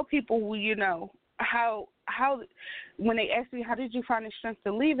always tell people, you know, how when they ask me, how did you find the strength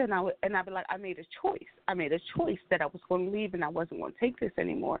to leave? And I'd be like, I made a choice. I made a choice that I was going to leave and I wasn't going to take this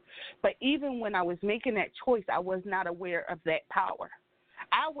anymore. But even when I was making that choice, I was not aware of that power.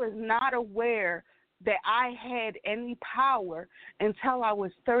 I was not aware that I had any power until I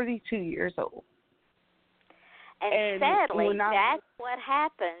was 32 years old. And sadly, that's what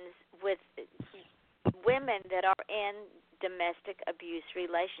happens with women that are in domestic abuse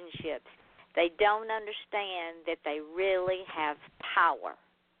relationships. They don't understand that they really have power.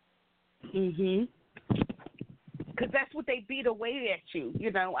 Because that's what they beat away at you.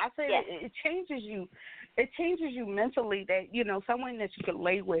 You know, I say it changes you. It changes you mentally that, you know, someone that you could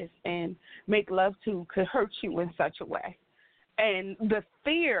lay with and make love to could hurt you in such a way. And the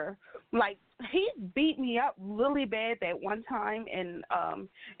fear, like, he beat me up really bad that one time in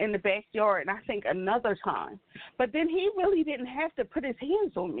the backyard, and I think another time. But then he really didn't have to put his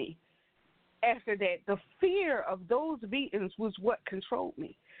hands on me after that. The fear of those beatings was what controlled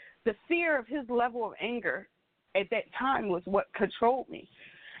me. The fear of his level of anger at that time was what controlled me.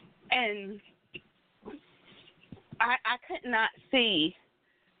 And I could not see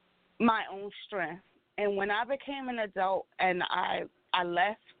my own strength. And when I became an adult and I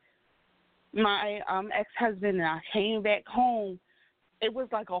left my ex-husband and I came back home, it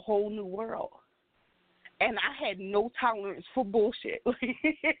was like a whole new world. And I had no tolerance for bullshit at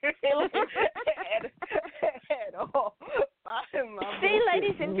all. See,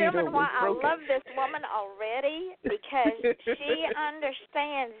 ladies and gentlemen, why I love this woman already, because she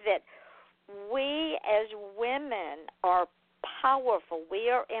understands that we as women are powerful. We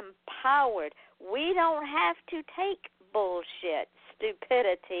are empowered. We don't have to take bullshit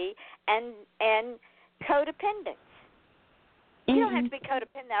stupidity and codependence. You don't have to be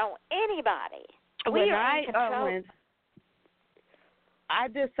codependent on anybody. We are in control. When I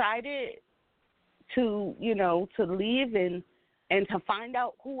decided to, to leave and to find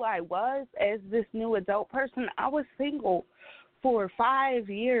out who I was as this new adult person, I was single for 5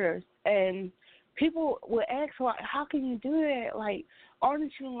 years, and people would ask, well, how can you do that? Like,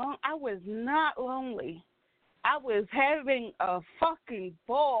 aren't you lonely? I was not lonely. I was having a fucking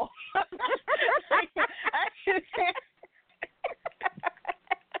ball.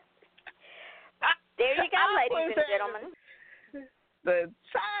 There you go, ladies and gentlemen. The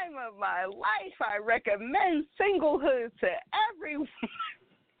time of my life. I recommend singlehood to everyone.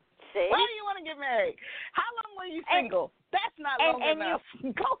 See? Why do you want to get married? How long were you single? That's not long enough.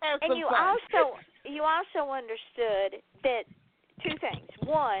 Go have some fun. You also understood that two things.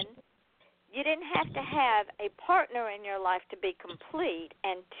 One, you didn't have to have a partner in your life to be complete.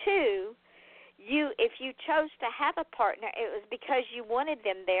 And two, if you chose to have a partner, it was because you wanted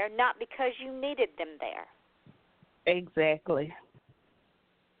them there, not because you needed them there. Exactly.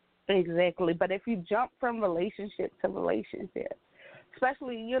 But if you jump from relationship to relationship,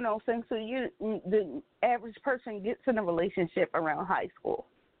 especially, since the average person gets in a relationship around high school.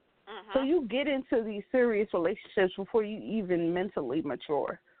 So you get into these serious relationships before you even mentally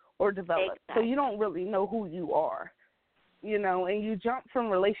mature or develop. Exactly. So you don't really know who you are, and you jump from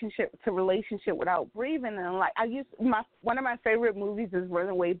relationship to relationship without breathing. And like one of my favorite movies is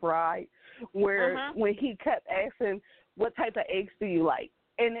Runaway Bride, where when he kept asking, what type of eggs do you like?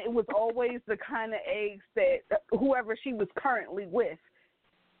 And it was always the kind of eggs that whoever she was currently with.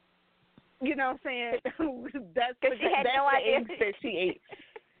 You know what I'm saying? That's the eggs that she ate.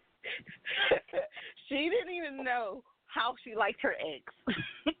 She didn't even know how she liked her eggs.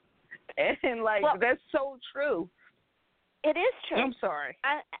 And, that's so true. It is true. I'm sorry.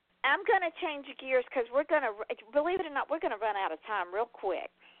 I'm going to change gears because believe it or not, we're going to run out of time real quick.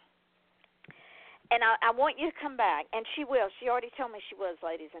 And I want you to come back, and she will. She already told me she was,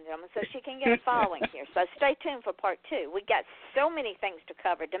 ladies and gentlemen, so she can get a following here. So stay tuned for part 2. We got so many things to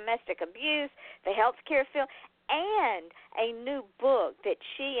cover: domestic abuse, the health care field, and a new book that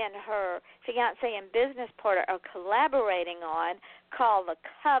she and her fiance and business partner are collaborating on called The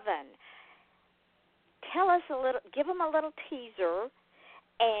Coven. Tell us give them a little teaser,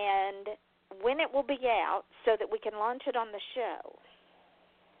 and when it will be out so that we can launch it on the show.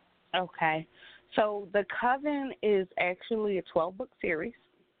 Okay. So The Coven is actually a 12-book series,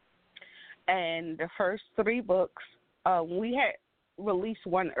 and the first 3 books, we had released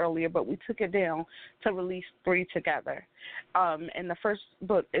one earlier, but we took it down to release 3 together. And the first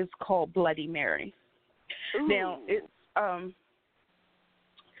book is called Bloody Mary. Ooh. Now,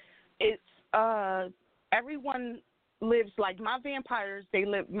 everyone lives like my vampires. They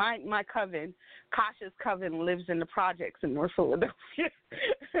live. My coven, Kasha's coven, lives in the projects in North Philadelphia.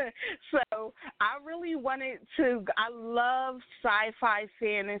 So I really wanted to. I love sci-fi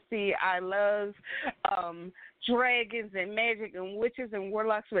fantasy. I love dragons and magic and witches and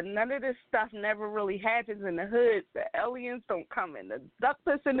warlocks, but none of this stuff never really happens in the hood. The aliens don't come and abduct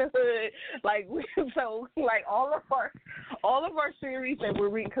us in the hood. All of our series that we're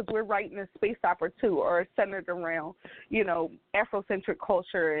reading, because we're writing a space opera too, are centered around Afrocentric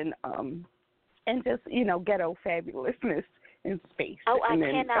culture and just ghetto fabulousness in space. Oh, I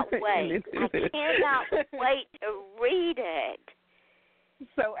cannot wait! I cannot wait to read it.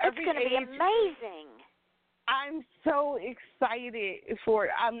 So it's going to be amazing. I'm so excited for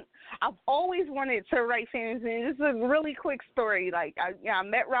it. I've always wanted to write fantasy. This is a really quick story. I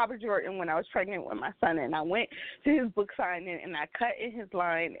met Robert Jordan when I was pregnant with my son, and I went to his book signing, and I cut in his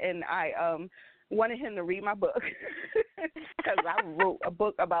line, and I wanted him to read my book because I wrote a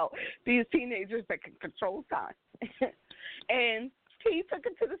book about these teenagers that can control time. And he took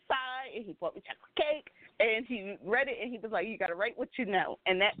it to the side, and he bought me chocolate cake, and he read it, and he was like, you got to write what you know.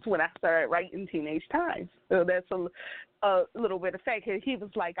 And that's when I started writing Teenage Times. So that's a little bit of fact. He was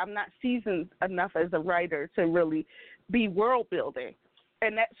like, I'm not seasoned enough as a writer to really be world building.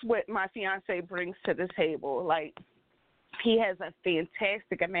 And that's what my fiance brings to the table. He has a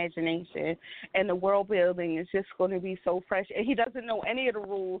fantastic imagination, and the world building is just going to be so fresh. And he doesn't know any of the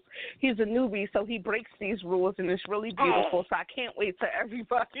rules. He's a newbie, so he breaks these rules, and it's really beautiful. So I can't wait till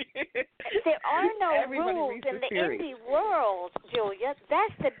everybody. There are no rules in the series. indie world, Julia.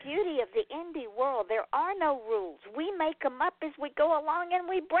 That's the beauty of the indie world. There are no rules. We make them up as we go along, and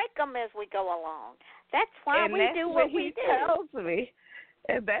we break them as we go along. That's why we do what we do. Tells me.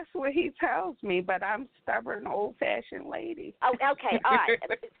 And that's what he tells me, but I'm stubborn, old-fashioned lady. Oh, okay, all right.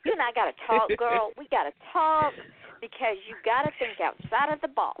 You and I got to talk, girl. We got to talk. because you've got to think outside of the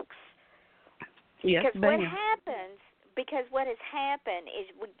box. Yes, because what has happened is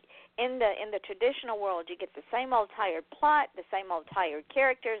in the traditional world, you get the same old tired plot, the same old tired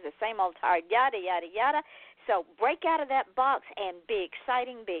characters, the same old tired yada, yada, yada. So break out of that box and be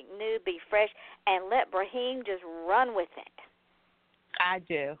exciting, be new, be fresh, and let Braheim just run with it. I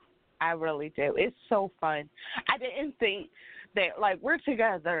do. I really do. It's so fun. I didn't think that, like, we're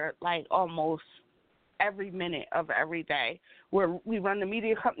together, like, almost every minute of every day. We run the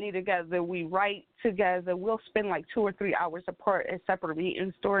media company together. We write together. We'll spend like 2 or 3 hours apart at separate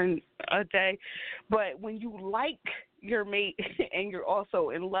meetings during a day. But when you like your mate and you're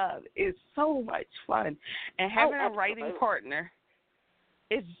also in love, it's so much fun. And having a writing partner,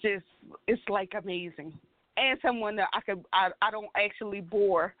 it's like amazing. And someone that I don't actually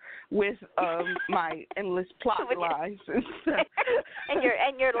bore with my endless plot lines and stuff. and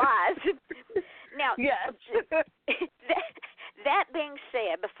your lies. Now, yes. that being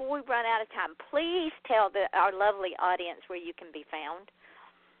said, before we run out of time, please tell our lovely audience where you can be found.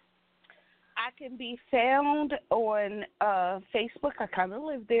 I can be found on Facebook. I kind of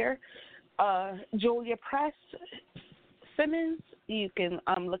live there. Julia Press Simmons. You can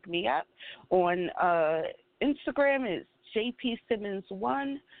look me up. On Instagram is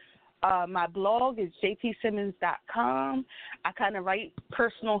jpsimmons1. My blog is jpsimmons.com. I kind of write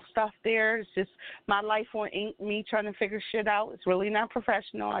personal stuff there. It's just my life on ink, me trying to figure shit out. It's really not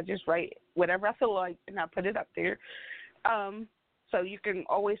professional. I just write whatever I feel like, and I put it up there. So you can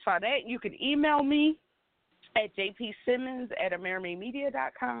always find that. You can email me at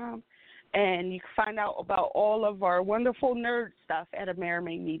jpsimmons@amerimemedia.com. And you can find out about all of our wonderful nerd stuff at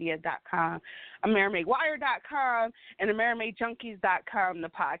AmerimeMedia.com, AmerimeWire.com, and AmerimeJunkies.com, the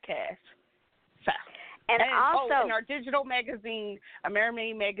podcast. So, and also, in our digital magazine,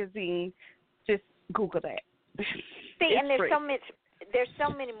 Amerime Magazine, just Google that. See, and there's so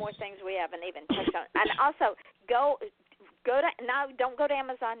many more things we haven't even touched on. And also, don't go to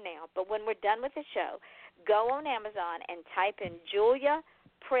Amazon now, but when we're done with the show, go on Amazon and type in Julia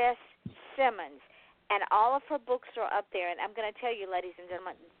Press Simmons, and all of her books are up there. And I'm going to tell you, ladies and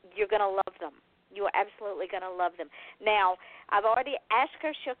gentlemen, you're going to love them. You are absolutely going to love them. Now, I've already asked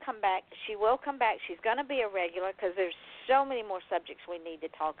her she'll come back. She will come back. She's going to be a regular because there's so many more subjects we need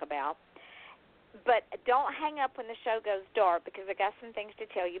to talk about. But don't hang up when the show goes dark because I got some things to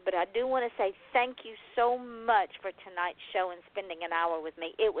tell you. But I do want to say thank you so much for tonight's show and spending an hour with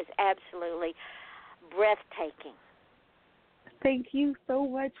me. It was absolutely breathtaking. Thank you so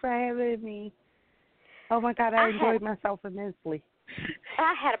much for having me. Oh, my God, I enjoyed myself immensely.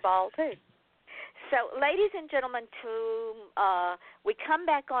 I had a ball, too. So, ladies and gentlemen, we come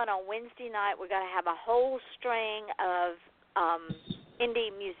back on Wednesday night. We're going to have a whole string of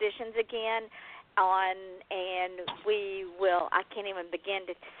indie musicians again and we will, I can't even begin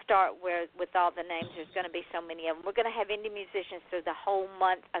to start with all the names. There's going to be so many of them. We're going to have indie musicians through the whole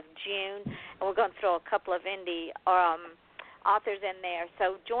month of June, and we're going to throw a couple of indie authors in there.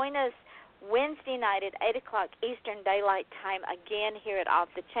 So join us Wednesday night at 8 o'clock Eastern Daylight Time again here at Off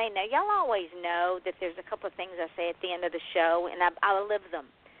the Chain. Now, y'all always know that there's a couple of things I say at the end of the show, and I live them.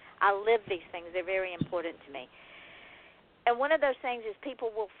 I live these things. They're very important to me. And one of those things is people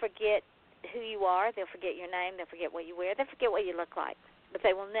will forget who you are. They'll forget your name. They'll forget what you wear. They'll forget what you look like. But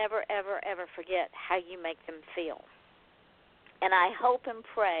they will never, ever, ever forget how you make them feel. And I hope and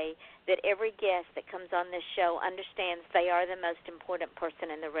pray that every guest that comes on this show understands they are the most important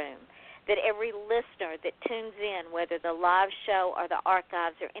person in the room, that every listener that tunes in, whether the live show or the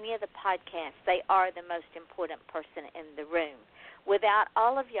archives or any of the podcasts, they are the most important person in the room. Without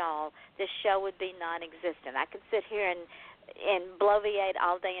all of y'all, this show would be non-existent. I could sit here and bloviate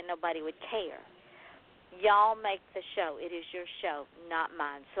all day and nobody would care. Y'all make the show. It is your show, not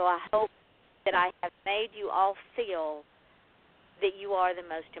mine. So I hope that I have made you all feel that you are the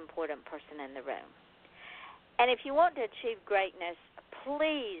most important person in the room. And if you want to achieve greatness,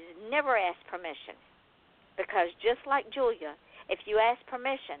 please never ask permission. Because just like Julia, if you ask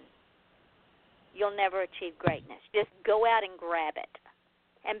permission, you'll never achieve greatness. Just go out and grab it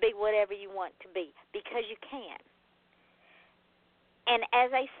and be whatever you want to be because you can. And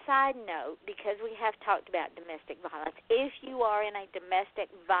as a side note, because we have talked about domestic violence, if you are in a domestic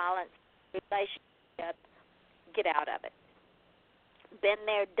violence relationship, get out of it. Been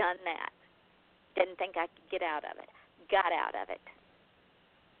there, done that. Didn't think I could get out of it. Got out of it.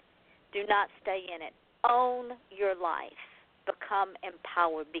 Do not stay in it. Own your life. Become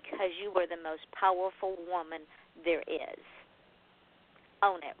empowered because you are the most powerful woman there is.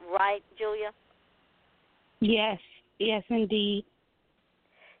 Own it. Right, Julia? Yes. Yes, indeed.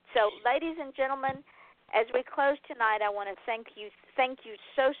 So, ladies and gentlemen, As we close tonight, I want to thank you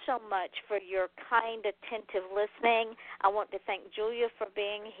so much for your kind, attentive listening. I want to thank Julia for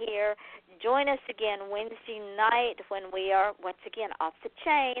being here. Join us again Wednesday night when we are, once again, Off the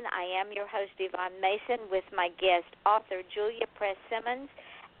Chain. I am your host, Yvonne Mason, with my guest, author Julia Press Simmons.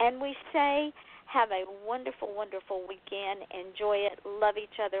 And we say, have a wonderful, wonderful weekend. Enjoy it. Love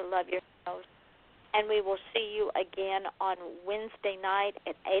each other. Love yourselves. And we will see you again on Wednesday night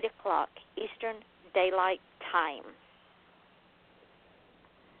at 8 o'clock Eastern Daylight Time.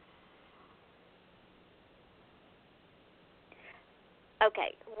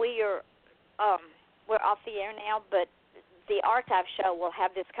 Okay, we're off the air now, but the archive show will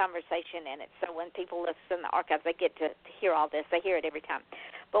have this conversation in it. So when people listen to the archives, they get to hear all this. They hear it every time.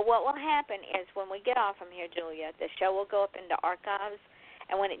 But what will happen is when we get off from here, Julia, the show will go up into archives,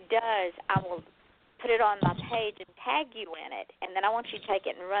 and when it does, I will put it on my page and tag you in it, and then I want you to take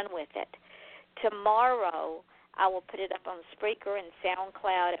it and run with it. Tomorrow, I will put it up on Spreaker and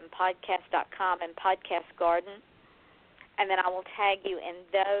SoundCloud and Podcast.com and Podcast Garden, and then I will tag you in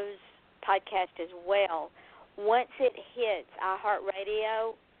those podcasts as well. Once it hits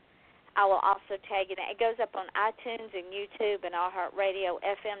iHeartRadio, I will also tag it. It goes up on iTunes and YouTube and iHeartRadio,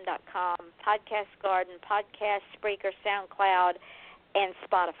 FM.com, Podcast Garden, Podcast, Spreaker, SoundCloud, and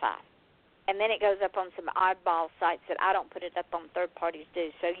Spotify. And then it goes up on some oddball sites that I don't put it up on, third parties do.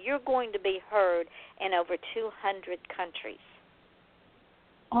 So you're going to be heard in over 200 countries.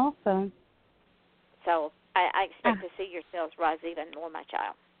 Awesome. So I expect to see your sales rise even more, my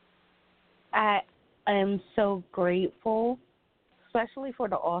child. I am so grateful, especially for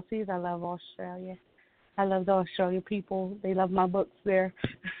the Aussies. I love Australia. I love the Australian people. They love my books there.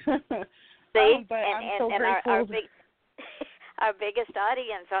 See? But I'm so grateful. Our biggest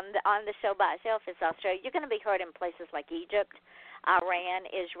audience on the show by itself is Australia. You're going to be heard in places like Egypt, Iran,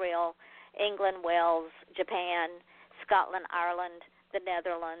 Israel, England, Wales, Japan, Scotland, Ireland, the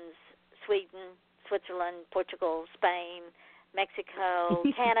Netherlands, Sweden, Switzerland, Portugal, Spain, Mexico,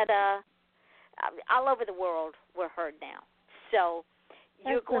 Canada. All over the world we're heard now. So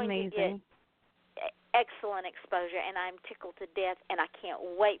you're going to get excellent exposure, and I'm tickled to death, and I can't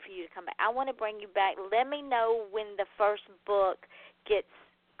wait for you to come back. I want to bring you back. Let me know when the first book gets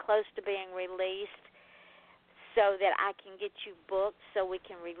close to being released so that I can get you booked so we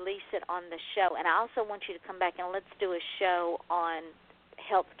can release it on the show. And I also want you to come back and let's do a show on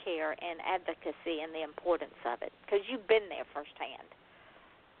health care and advocacy and the importance of it, because you've been there firsthand.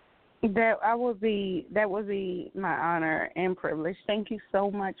 That would be my honor and privilege. Thank you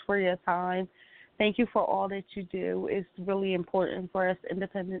so much for your time. Thank you for all that you do. It's really important for us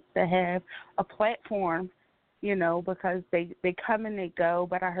independents to have a platform, because they come and they go.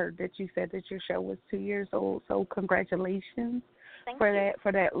 But I heard that you said that your show was 2 years old, so congratulations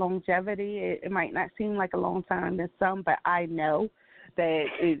for that longevity. It might not seem like a long time to some, but I know that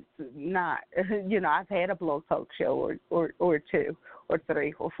it's not. I've had a blog talk show or two or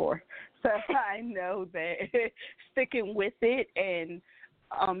three or four, so I know that sticking with it and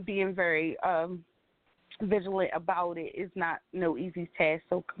being very vigilant about it is no easy task.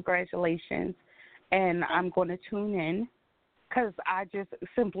 So congratulations, and I'm going to tune in because I just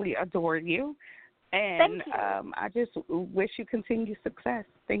simply adore you, and I just wish you continued success.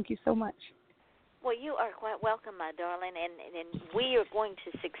 Thank you so much. Well, you are quite welcome, my darling, and we are going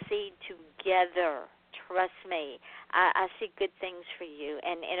to succeed together. Trust me. I see good things for you,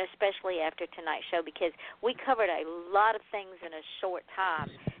 and especially after tonight's show, because we covered a lot of things in a short time,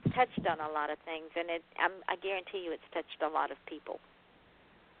 touched on a lot of things, and I guarantee you it's touched a lot of people.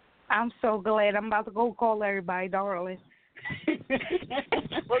 I'm so glad. I'm about to go call everybody, darling.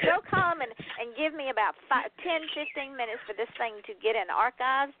 Well, go call them and give me about 10, 15 minutes for this thing to get in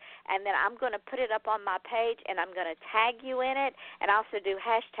archives, and then I'm going to put it up on my page, and I'm going to tag you in it, and also do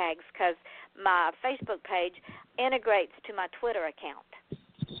hashtags because my Facebook page integrates to my Twitter account.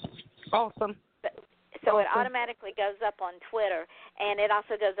 Awesome. So it automatically goes up on Twitter, and it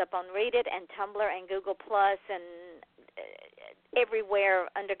also goes up on Read It and Tumblr and Google Plus and everywhere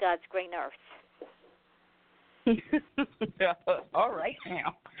under God's green earth. All right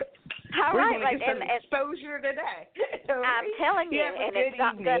now. All We're right, gonna get some exposure today. I'm telling you, and it's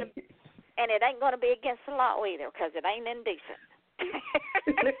not going to, and it ain't going to be against the law either, because it ain't indecent.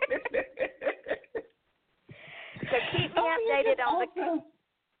 So keep me updated on the.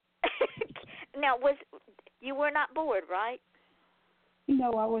 Now, you were not bored, right?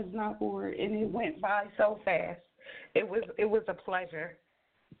 No, I was not bored, and it went by so fast. It was a pleasure.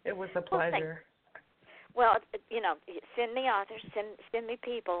 It was a pleasure. Well, send me authors, send me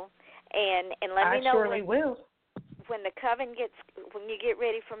people, and let me know. I surely will. when you get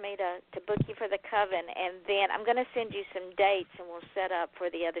ready for me to book you for the Coven, and then I'm going to send you some dates, and we'll set up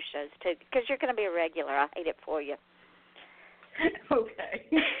for the other shows too, because you're going to be a regular. I hate it for you. Okay.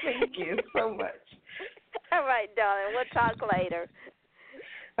 Thank you so much. All right, darling. We'll talk later.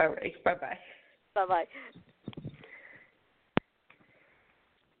 All right. Bye-bye. Bye-bye.